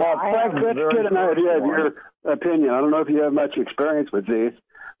 Well, Frank, let's get an idea of your opinion. I don't know if you have much experience with these,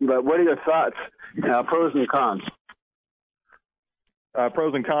 but what are your thoughts, pros and cons?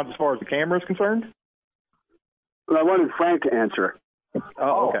 Pros and cons as far as the camera is concerned? Well, I wanted Frank to answer.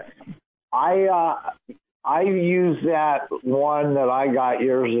 Oh, okay. I use that one that I got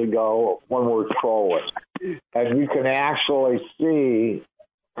years ago when we're trolling, and you can actually see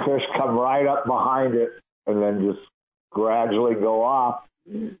fish come right up behind it and then just gradually go off,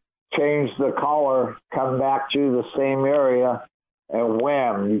 change the color, come back to the same area, and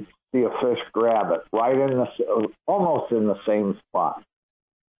wham, you see a fish grab it right in almost in the same spot.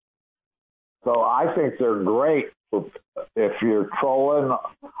 So I think they're great if you're trolling.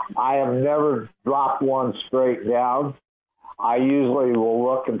 I have never dropped one straight down. I usually will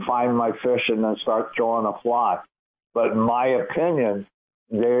look and find my fish and then start throwing a fly. But in my opinion,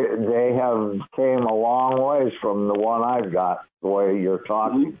 they have came a long ways from the one I've got, the way you're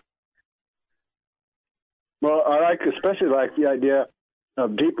talking. Well, especially like the idea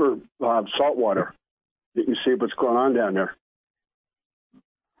of deeper salt water. You can see what's going on down there.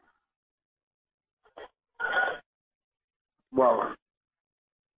 Well,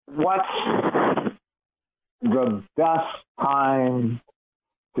 what's the best time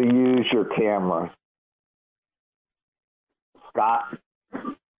to use your camera? Scott?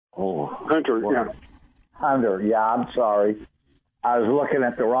 Oh, Hunter, yeah. Hunter, yeah, I'm sorry. I was looking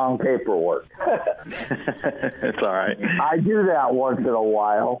at the wrong paperwork. It's all right. I do that once in a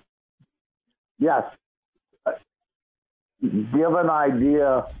while. Yes. Give an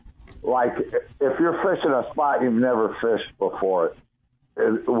idea, like if you're fishing a spot you've never fished before,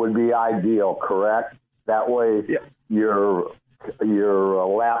 it would be ideal, correct? That way your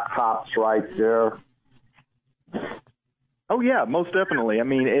laptop's right there. Oh, yeah, most definitely. I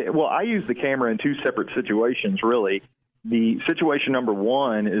mean, I use the camera in two separate situations, really. The situation number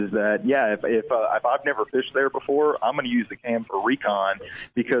one is that, if I've never fished there before, I'm going to use the cam for recon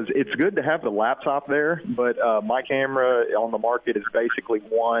because it's good to have the laptop there, but my camera on the market is basically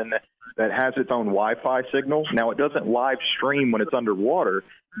one that has its own Wi-Fi signal. Now, it doesn't live stream when it's underwater,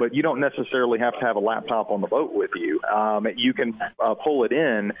 but you don't necessarily have to have a laptop on the boat with you. You can pull it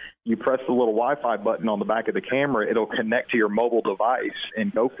in. You press the little Wi-Fi button on the back of the camera. It'll connect to your mobile device,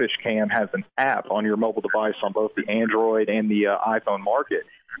 and GoFish Cam has an app on your mobile device on both the Android and the iPhone market.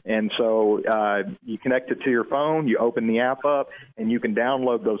 And so you connect it to your phone, you open the app up, and you can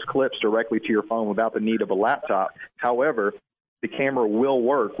download those clips directly to your phone without the need of a laptop. However, the camera will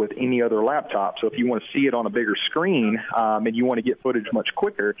work with any other laptop. So if you want to see it on a bigger screen and you want to get footage much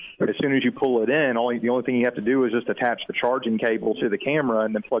quicker, as soon as you pull it in, the only thing you have to do is just attach the charging cable to the camera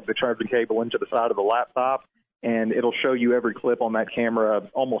and then plug the charging cable into the side of the laptop, and it'll show you every clip on that camera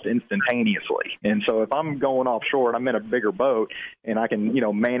almost instantaneously. And so if I'm going offshore and I'm in a bigger boat and I can,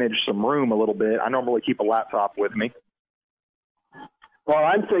 manage some room a little bit, I normally keep a laptop with me. Well,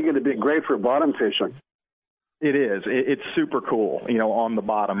 I'm thinking it'd be great for bottom fishing. It is. It's super cool, on the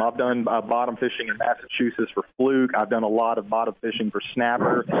bottom. I've done bottom fishing in Massachusetts for fluke. I've done a lot of bottom fishing for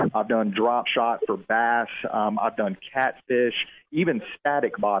snapper. I've done drop shot for bass. I've done catfish, even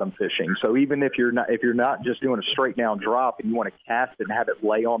static bottom fishing. So even if you're not just doing a straight down drop and you want to cast it and have it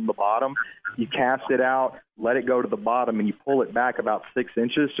lay on the bottom, you cast it out, let it go to the bottom, and you pull it back about 6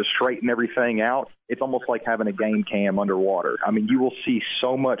 inches to straighten everything out. It's almost like having a game cam underwater. I mean, you will see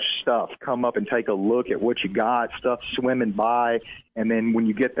so much stuff come up and take a look at what you got, stuff swimming by, and then when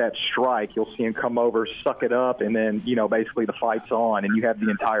you get that strike, you'll see them come over, suck it up, and then, basically the fight's on, and you have the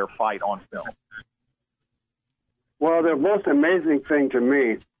entire fight on film. Well, the most amazing thing to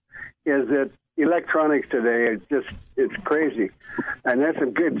me is that electronics today it's crazy. And there's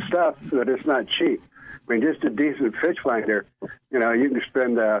some good stuff, but it's not cheap. I mean, just a decent fish finder, you can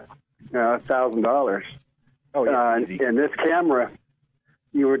spend $1,000. Oh, yeah. And this camera,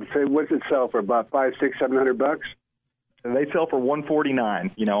 you would say, what's it sell for? About $500, $600, $700? They sell for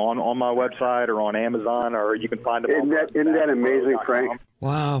 $149, on my website or on Amazon, or you can find them. Isn't that amazing, Frank?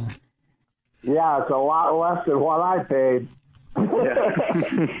 Wow. Yeah, it's a lot less than what I paid.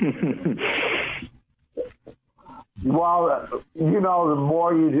 Well, the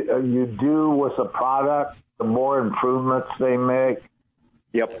more you do with a product, the more improvements they make.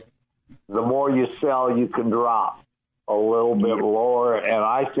 Yep. The more you sell, you can drop a little bit lower, and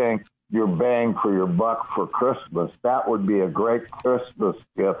I think you're bang for your buck for Christmas. That would be a great Christmas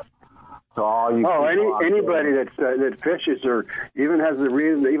gift to all you. Oh, anybody that fishes or even has the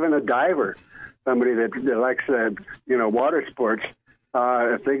reason, even a diver, somebody that likes water sports.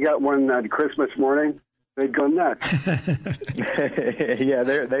 If they got one Christmas morning, they'd go nuts. Yeah,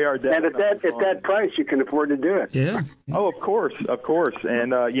 they are definitely. And at that price, you can afford to do it. Yeah. Oh, of course.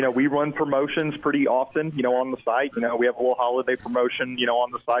 And we run promotions pretty often. On the site. We have a little holiday promotion.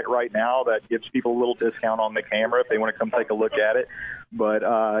 On the site right now that gives people a little discount on the camera if they want to come take a look at it. But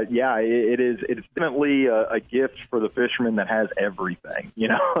it's definitely a gift for the fisherman that has everything.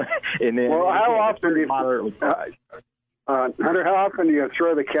 And then, how often do you, Hunter? How often do you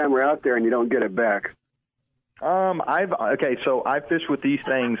throw the camera out there and you don't get it back? So I fish with these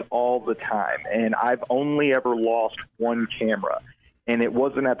things all the time, and I've only ever lost one camera. and it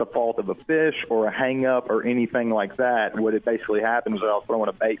wasn't at the fault of a fish or a hang-up or anything like that. What it basically happened was I was throwing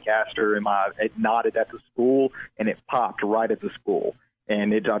a bait caster, and it nodded at the spool, and it popped right at the spool.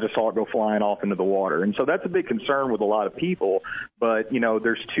 And I just saw it go flying off into the water. And so that's a big concern with a lot of people. But,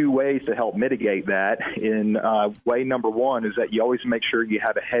 there's two ways to help mitigate that. And way number one is that you always make sure you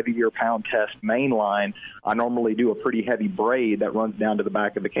have a heavier pound test main line. I normally do a pretty heavy braid that runs down to the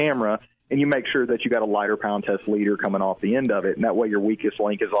back of the camera. And you make sure that you got a lighter pound test leader coming off the end of it. And that way your weakest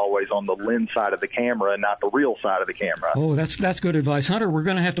link is always on the lens side of the camera and not the reel side of the camera. Oh, that's good advice. Hunter, we're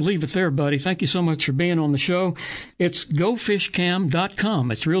going to have to leave it there, buddy. Thank you so much for being on the show. It's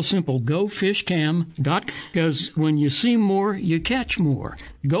gofishcam.com. It's real simple, gofishcam.com, because when you see more, you catch more.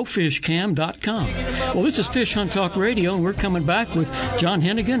 Gofishcam.com. Well, this is Fish Hunt Talk Radio, and we're coming back with John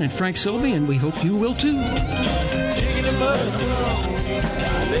Hennigan and Frank Selby, and we hope you will too.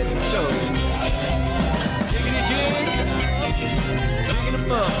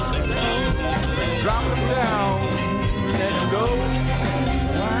 Drop them down, let them go.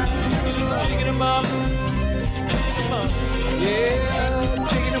 Jigging them up, yeah,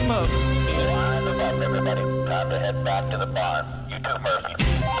 jigging them up. Line up, everybody. Time to head back to the barn. You two first.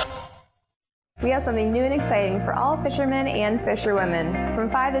 We have something new and exciting for all fishermen and fisherwomen,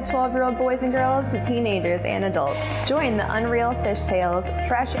 from 5 to 12-year-old boys and girls to teenagers and adults. Join the Unreal Fish Tales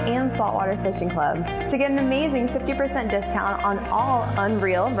Fresh and Saltwater Fishing Club to get an amazing 50% discount on all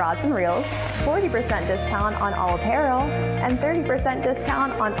Unreal rods and reels, 40% discount on all apparel, and 30%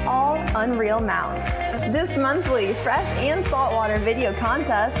 discount on all Unreal mounts. This monthly Fresh and Saltwater video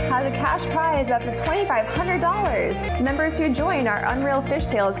contest has a cash prize up to $2,500. Members who join our Unreal Fish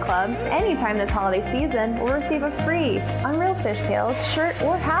Tales Club anytime this holiday season will receive a free Unreal Fish Tales shirt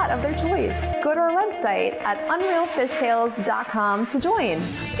or hat of their choice. Go to our website at unrealfishtales.com to join.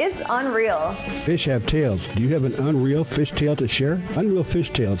 It's unreal. Fish have tails. Do you have an Unreal Fish Tale to share? Unreal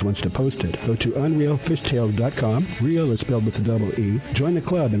Fish Tales wants to post it. Go to unrealfishtales.com. Real is spelled with a double E. Join the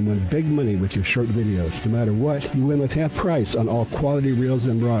club and win big money with your short videos. No matter what, you win with half price on all quality reels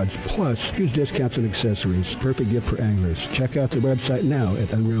and rods. Plus, huge discounts and accessories. Perfect gift for anglers. Check out the website now at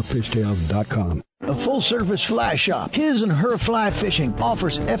unrealfishtales.com. A full-service fly shop, His and Her Fly Fishing,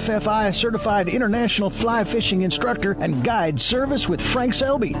 offers FFI-certified international fly fishing instructor and guide service with Frank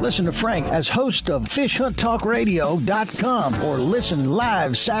Selby. Listen to Frank as host of FishHuntTalkRadio.com or listen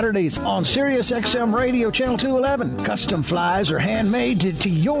live Saturdays on SiriusXM Radio Channel 211. Custom flies are handmade to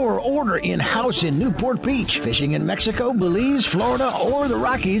your order in-house in Newport Beach. Fishing in Mexico, Belize, Florida, or the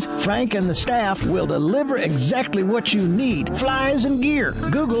Rockies, Frank and the staff will deliver exactly what you need. Flies and gear.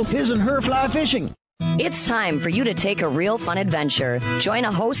 Google His and Her Fly Fishing. It's time for you to take a real fun adventure. Join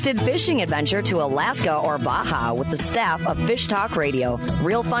a hosted fishing adventure to Alaska or Baja with the staff of Fish Talk Radio.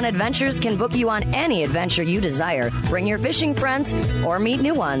 Real Fun Adventures can book you on any adventure you desire. Bring your fishing friends or meet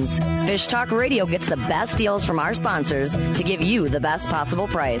new ones. Fish Talk Radio gets the best deals from our sponsors to give you the best possible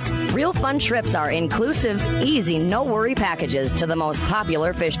price. Real Fun trips are inclusive, easy, no-worry packages to the most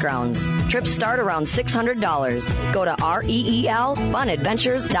popular fish grounds. Trips start around $600. Go to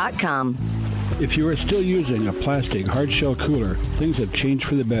REELFunadventures.com. If you are still using a plastic hard-shell cooler, things have changed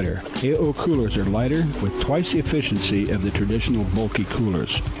for the better. AO coolers are lighter with twice the efficiency of the traditional bulky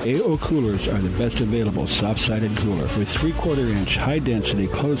coolers. AO coolers are the best available soft-sided cooler with 3/4-inch high-density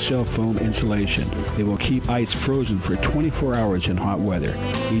closed-cell foam insulation. They will keep ice frozen for 24 hours in hot weather.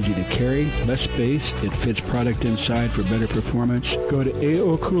 Easy to carry, less space, it fits product inside for better performance. Go to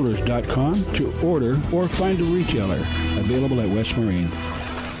AOcoolers.com to order or find a retailer. Available at West Marine.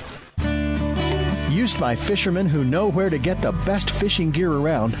 Used by fishermen who know where to get the best fishing gear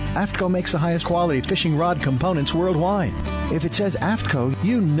around, AFTCO makes the highest quality fishing rod components worldwide. If it says AFTCO,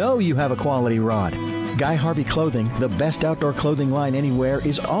 you know you have a quality rod. Guy Harvey Clothing, the best outdoor clothing line anywhere,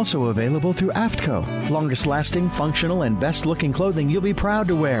 is also available through AFTCO. Longest lasting, functional, and best looking clothing you'll be proud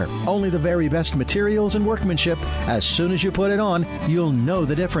to wear. Only the very best materials and workmanship. As soon as you put it on, you'll know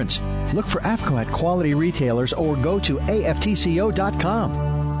the difference. Look for AFTCO at quality retailers or go to AFTCO.com.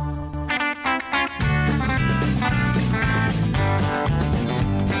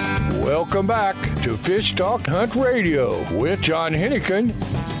 Welcome back to Fish Talk Hunt Radio with John Hennigan.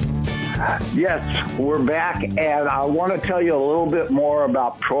 Yes, we're back, and I want to tell you a little bit more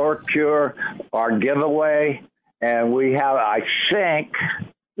about ProCure, our giveaway. And we have, I think,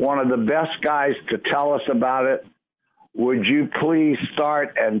 one of the best guys to tell us about it. Would you please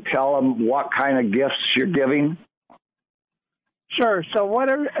start and tell them what kind of gifts you're giving? Sure. So what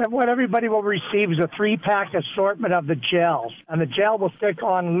everybody will receive is a 3-pack assortment of the gels. And the gel will stick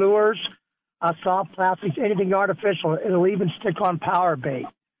on lures, soft plastics, anything artificial. It'll even stick on power bait.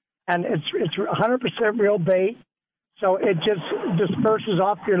 And it's 100% real bait. So it just disperses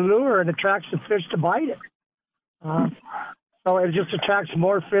off your lure and attracts the fish to bite it. So it just attracts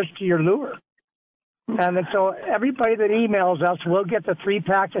more fish to your lure. And then so everybody that emails us, we'll get the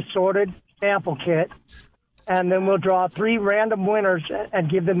 3-pack assorted sample kit, and then we'll draw 3 random winners and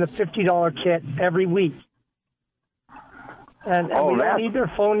give them the $50 kit every week. And we don't need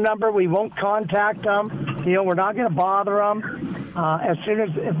their phone number. We won't contact them. We're not going to bother them. As soon as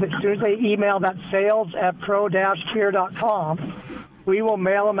they email that sales@pro-cure.com, we will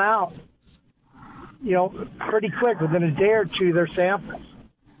mail them out, pretty quick, within a day or two, their samples.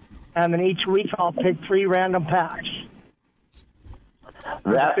 And then each week I'll pick 3 random packs.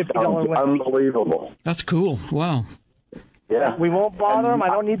 That sounds unbelievable. That's cool. Wow. Yeah. We won't bother them. I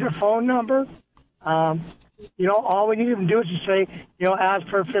don't need their phone number. All we need them to do is just say, ask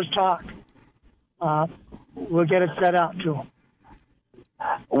for Fish Talk. We'll get it set out to them.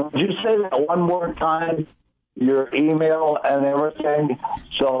 Would you say that one more time, your email and everything,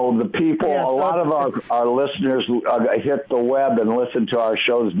 so the people, a lot of our listeners hit the web and listen to our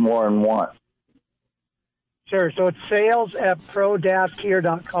shows more than once? Sure. So it's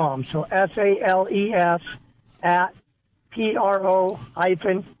sales@pro-cure.com. So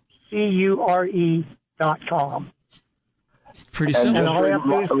SALES@PRO-CURE.com. Pretty simple. And all you have to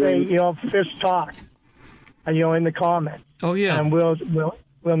do is say, Fish Talk, in the comments. Oh, yeah. And we'll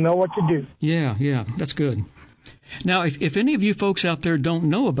know what to do. Yeah. That's good. Now, if any of you folks out there don't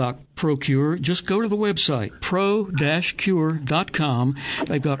know about ProCure, just go to the website, pro-cure.com.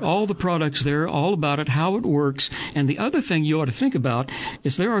 They've got all the products there, all about it, how it works. And the other thing you ought to think about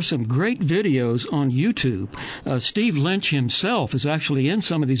is there are some great videos on YouTube. Steve Lynch himself is actually in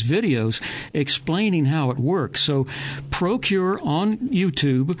some of these videos explaining how it works. So ProCure on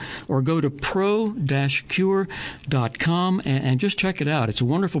YouTube, or go to pro-cure.com and just check it out. It's a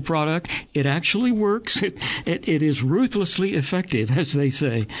wonderful product. It actually works. It is ruthlessly effective, as they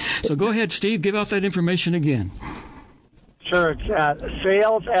say. So go ahead, Steve, give out that information again. Sure, it's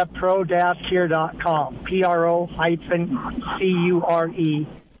sales@pro-cure.com,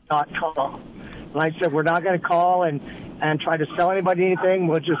 PRO-CURE.com. Like I said, we're not going to call and try to sell anybody anything.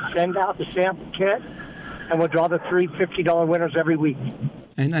 We'll just send out the sample kit, and we'll draw the 3 $50 winners every week.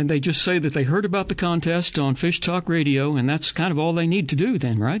 And they just say that they heard about the contest on Fish Talk Radio, and that's kind of all they need to do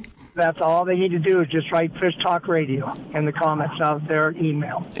then, right? That's all they need to do is just write Fish Talk Radio in the comments of their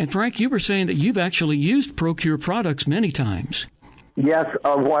email. And Frank, you were saying that you've actually used ProCure products many times. Yes,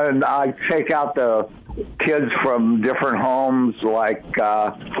 when I take out the kids from different homes like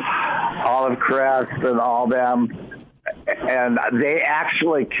Olive Crest and all them, and they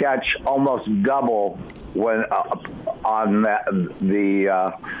actually catch almost double when on the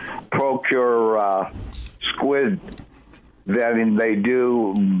ProCure squid than they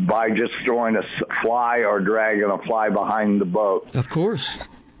do by just throwing a fly or dragging a fly behind the boat. Of course.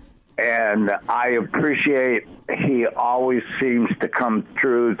 And I appreciate he always seems to come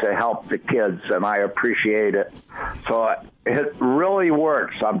through to help the kids, and I appreciate it. So it really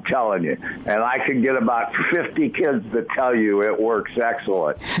works, I'm telling you. And I can get about 50 kids to tell you it works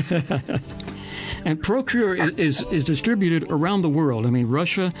excellent. And ProCure is distributed around the world. I mean,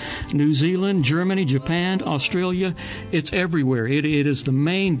 Russia, New Zealand, Germany, Japan, Australia. It's everywhere. It is the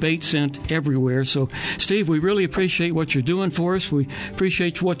main bait scent everywhere. So, Steve, we really appreciate what you're doing for us. We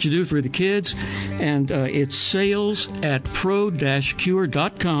appreciate what you do for the kids. And it's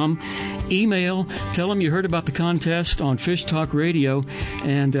sales@pro-cure.com. Email, tell them you heard about the contest on Fish Talk Radio,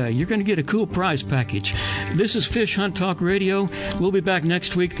 and you're going to get a cool prize package. This is Fish Hunt Talk Radio. We'll be back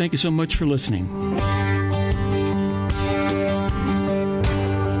next week. Thank you so much for listening.